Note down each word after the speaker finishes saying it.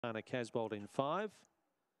Ohana Casbolt in 5.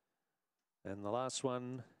 And the last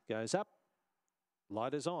one goes up.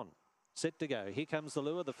 Light is on. Set to go. Here comes the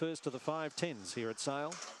lure, the first of the 5-10s here at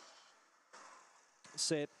Sale.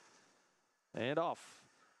 Set and off.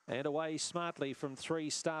 And away smartly from 3,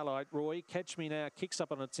 Starlight Roy. Catch Me Now kicks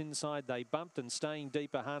up on its inside. They bumped, and staying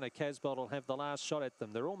deep, Ohana Casbolt will have the last shot at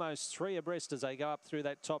them. They're almost 3 abreast as they go up through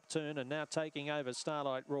that top turn, and now taking over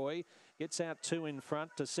Starlight Roy. Gets out 2 in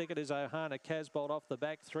front. To second is Ohana Casbolt off the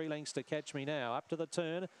back. 3 lengths to Catch Me Now. Up to the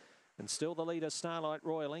turn. And still the leader, Starlight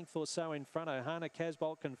Roy, a length or so in front. Ohana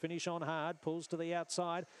Casbolt can finish on hard. Pulls to the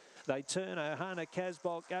outside. They turn. Ohana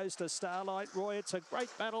Casbolt goes to Starlight Roy. It's a great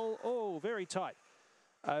battle. Oh, very tight.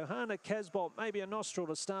 Ohana Casbolt, maybe a nostril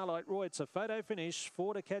to Starlight Roy. It's a photo finish.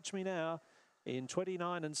 4 to Catch Me Now in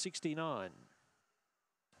 29 and 69.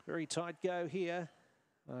 Very tight go here.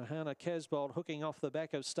 Ohana Casbolt hooking off the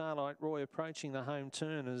back of Starlight Roy, approaching the home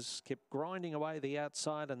turn, has kept grinding away the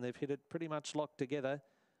outside, and they've hit it pretty much locked together.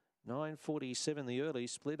 9:47 the early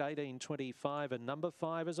split, 18:25, and number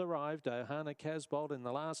 5 has arrived. Ohana Casbolt in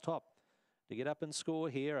the last hop to get up and score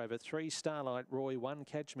here over 3, Starlight Roy, 1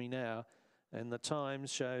 Catch Me Now. And the time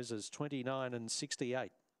shows as 29 and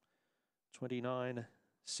 68.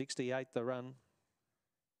 29.68 the run.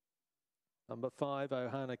 Number 5,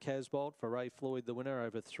 Ohana Casbolt for Ray Floyd, the winner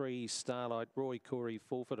over 3, Starlight Roy, Corey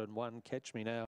Fulford, and 1 Catch Me Now.